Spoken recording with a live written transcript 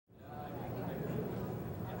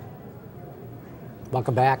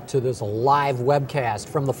Welcome back to this live webcast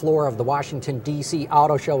from the floor of the Washington, D.C.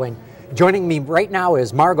 Auto Show. And joining me right now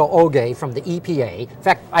is Margo Oge from the EPA. In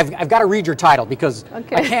fact, I've got to read your title because I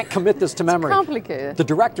can't commit this to memory. It's complicated. The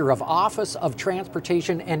Director of Office of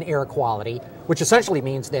Transportation and Air Quality, which essentially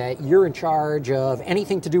means that you're in charge of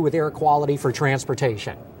anything to do with air quality for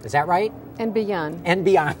transportation. Is that right? And beyond. And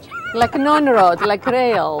beyond. Like non-road, like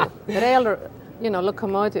rail,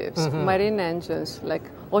 locomotives, marine engines, like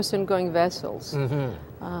ocean-going vessels,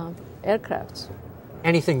 aircrafts.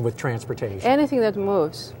 Anything with transportation. Anything that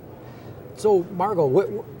moves. So, Margo,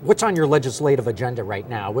 what's on your legislative agenda right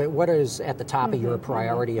now? What is at the top of your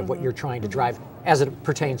priority of what you're trying to drive as it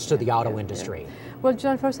pertains to the auto industry? Well,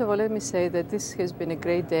 John, first of all, let me say that this has been a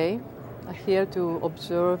great day here to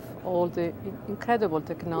observe all the incredible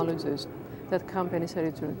technologies that companies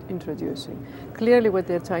are introducing. Clearly, what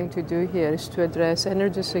they're trying to do here is to address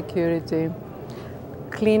energy security,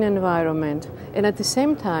 clean environment, and at the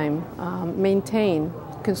same time maintain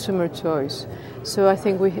consumer choice. So I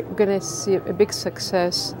think we're going to see a big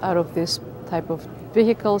success out of this type of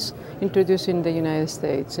vehicles introduced in the United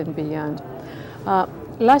States and beyond.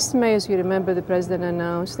 Last May, as you remember, the President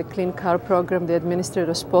announced the Clean Car Program. The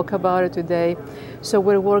Administrator spoke about it today. So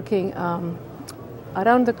we're working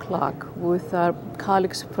around the clock with our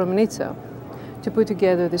colleagues from NHTSA to put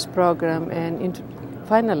together this program and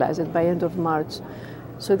finalize it by end of March.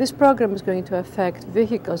 So this program is going to affect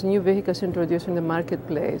vehicles, new vehicles introduced in the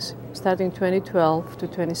marketplace, starting 2012 to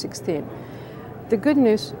 2016. The good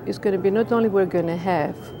news is going to be not only we're going to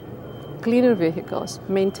have cleaner vehicles,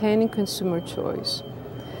 maintaining consumer choice,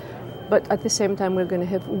 but at the same time we're going to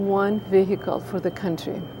have one vehicle for the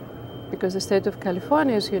country. Because the state of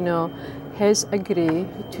California, as you know, has agreed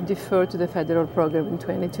to defer to the federal program in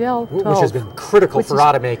 2012. Which has been critical for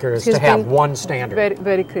automakers to have one standard. Very,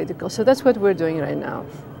 very critical. So that's what we're doing right now.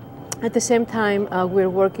 At the same time, we're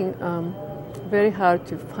working very hard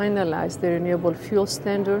to finalize the renewable fuel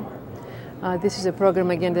standard. This is a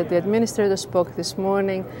program, again, that the Administrator spoke this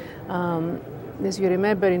morning. As you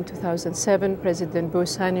remember, in 2007, President Bush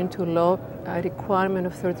signed into law a requirement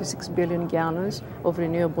of 36 billion gallons of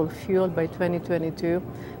renewable fuel by 2022,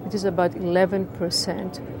 which is about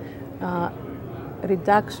 11%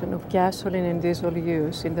 reduction of gasoline and diesel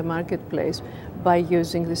use in the marketplace by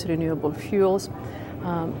using these renewable fuels.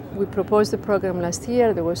 We proposed the program last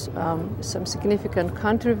year. There was some significant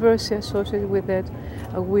controversy associated with it.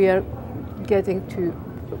 We are getting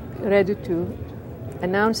ready to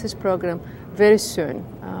announce this program very soon,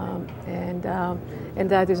 and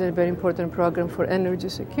that is a very important program for energy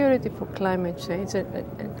security, for climate change,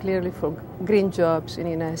 and clearly for green jobs in the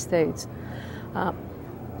United States.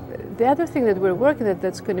 The other thing that we're working at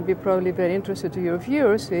that's going to be probably very interesting to your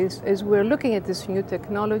viewers is we're looking at these new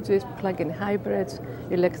technologies, plug-in hybrids,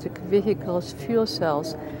 electric vehicles, fuel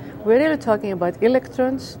cells. We're really talking about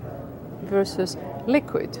electrons versus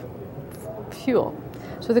liquid fuel.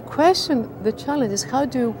 So the challenge is, how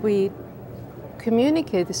do we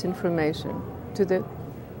communicate this information to the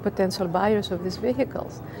potential buyers of these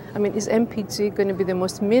vehicles? I mean, is MPG going to be the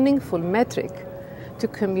most meaningful metric to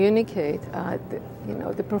communicate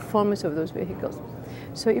the performance of those vehicles?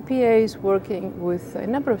 So EPA is working with a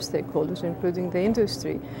number of stakeholders, including the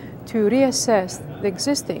industry, to reassess the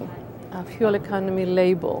existing fuel economy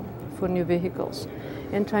label for new vehicles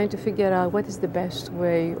and trying to figure out what's the best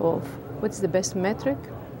metric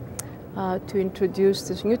to introduce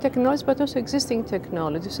this new technologies, but also existing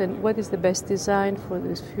technologies, and what is the best design for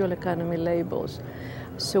these fuel economy labels,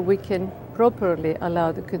 so we can properly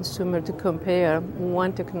allow the consumer to compare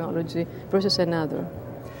one technology versus another.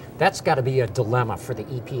 That's got to be a dilemma for the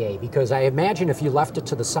EPA, because I imagine if you left it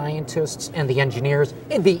to the scientists and the engineers,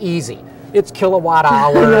 it'd be easy. It's kilowatt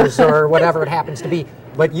hours or whatever it happens to be.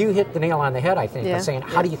 But you hit the nail on the head, I think, by saying,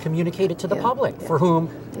 how do you communicate it to the public, for whom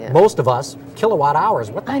most of us, kilowatt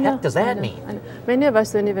hours, what the heck does that mean? Many of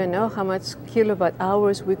us don't even know how much kilowatt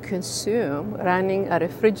hours we consume running a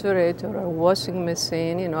refrigerator or a washing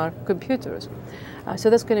machine, our computers. So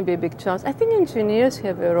that's going to be a big challenge. I think engineers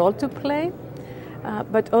have a role to play,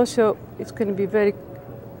 but also it's going to be very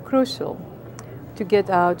crucial to get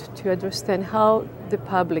out to understand how the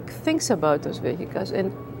public thinks about those vehicles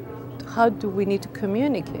and how do we need to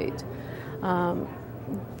communicate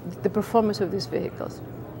the performance of these vehicles.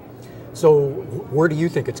 So where do you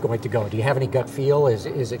think it's going to go? Do you have any gut feel? Is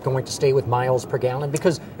it going to stay with miles per gallon?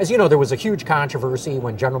 Because, as you know, there was a huge controversy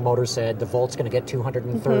when General Motors said the Volt's going to get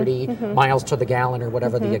 230 miles to the gallon or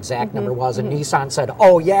whatever the exact number was, and Nissan said,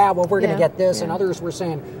 oh yeah, well, we're going to get this, and others were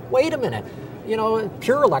saying, wait a minute, you know,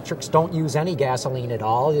 pure electrics don't use any gasoline at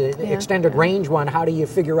all. The extended range one, how do you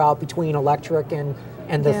figure out between electric and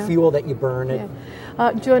the fuel that you burn?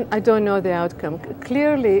 John, I don't know the outcome.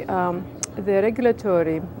 Clearly, the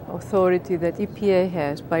regulatory authority that EPA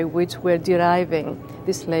has, by which we're deriving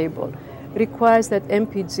this label, requires that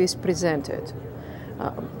MPG is presented.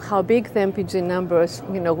 How big the MPG numbers,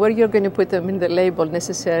 you know, where you're going to put them in the label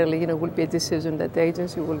necessarily, you know, will be a decision that the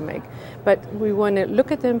agency will make. But we want to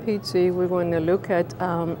look at MPG, we want to look at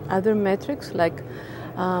other metrics like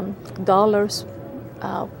dollars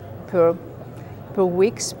per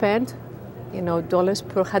week spent, you know, dollars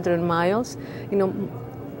per 100 miles. You know,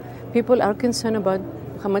 people are concerned about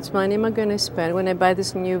how much money am I going to spend when I buy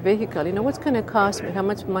this new vehicle? You know, what's going to cost me? How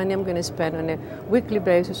much money I'm going to spend on a weekly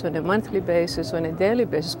basis, on a monthly basis, on a daily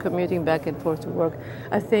basis, commuting back and forth to work?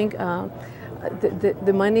 I think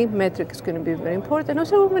the money metric is going to be very important.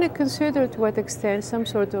 Also, we want to consider to what extent some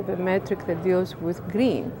sort of a metric that deals with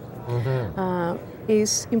green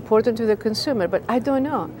is important to the consumer. But I don't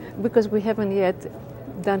know, because we haven't yet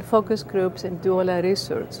done focus groups and do all our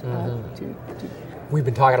research. We've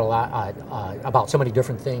been talking a lot about so many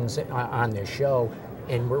different things on this show,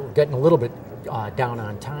 and we're getting a little bit down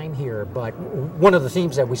on time here, but one of the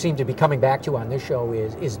themes that we seem to be coming back to on this show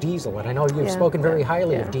is diesel, and I know you've spoken very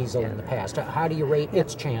highly of diesel in the past. How do you rate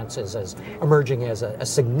its chances as emerging as a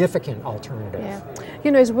significant alternative?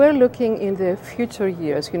 You know, as we're looking in the future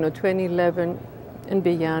years, you know, 2011 and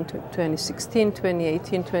beyond, 2016,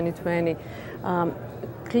 2018, 2020,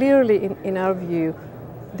 clearly in our view,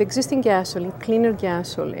 the existing gasoline, cleaner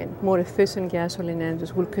gasoline, more efficient gasoline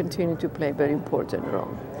engines will continue to play a very important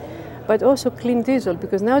role. But also clean diesel,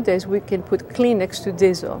 because nowadays we can put clean next to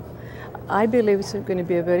diesel. I believe it's going to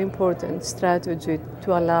be a very important strategy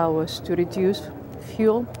to allow us to reduce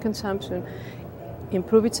fuel consumption,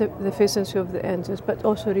 improve the efficiency of the engines, but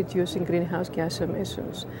also reducing greenhouse gas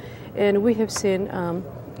emissions. And we have seen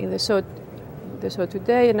in the show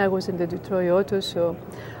today, and I was in the Detroit Auto Show,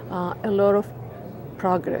 a lot of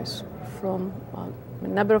progress from a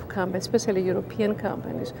number of companies, especially European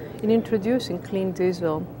companies, in introducing clean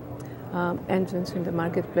diesel engines in the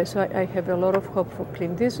marketplace. So I have a lot of hope for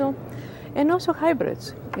clean diesel, and also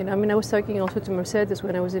hybrids. You know, I mean, I was talking also to Mercedes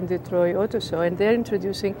when I was in Detroit Auto Show, and they're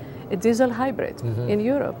introducing a diesel hybrid in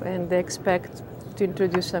Europe, and they expect to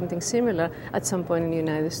introduce something similar at some point in the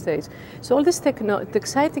United States. So all this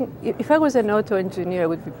exciting. If I was an auto engineer, I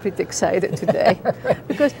would be pretty excited today,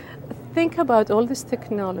 because think about all these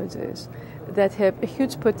technologies that have a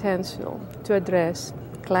huge potential to address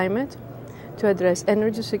climate, to address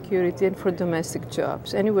energy security, and for domestic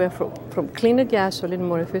jobs, anywhere from cleaner gasoline,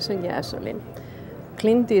 more efficient gasoline,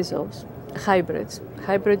 clean diesels, hybrids,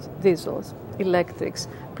 hybrid diesels, electrics,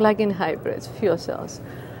 plug-in hybrids, fuel cells.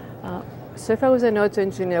 So if I was an auto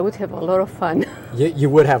engineer, I would have a lot of fun. You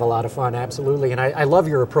would have a lot of fun, absolutely. And I love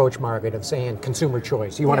your approach, Margaret, of saying consumer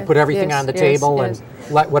choice. You want to put everything on the table and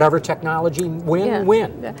let whatever technology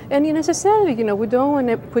win. Yeah. And necessarily, you know, we don't want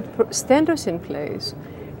to put standards in place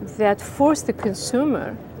that force the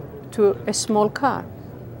consumer to a small car.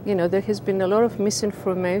 You know, there has been a lot of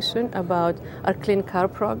misinformation about our Clean Car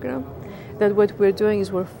program, that what we're doing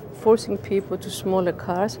is we're forcing people to smaller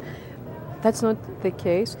cars. That's not the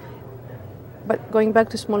case. But going back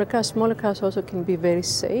to smaller cars also can be very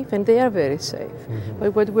safe, and they are very safe.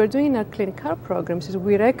 But what we're doing in our Clean Car programs is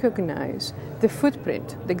we recognize the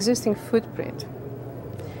footprint, the existing footprint,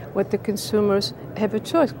 what the consumers have a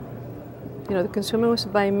choice. You know, the consumer wants to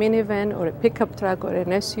buy a minivan or a pickup truck or an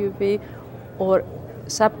SUV or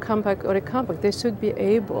subcompact or a compact. They should be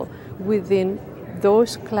able, within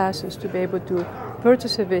those classes, to be able to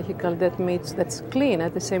purchase a vehicle that's clean,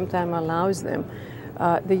 at the same time allows them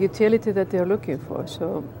the utility that they're looking for.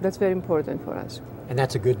 So that's very important for us. And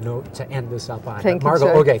that's a good note to end this up on. Thank you, Margo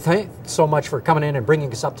sir. Oge, thanks so much for coming in and bringing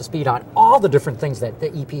us up to speed on all the different things that the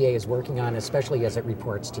EPA is working on, especially as it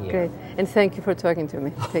reports to you. Great. And thank you for talking to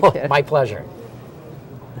me. Take care. My pleasure.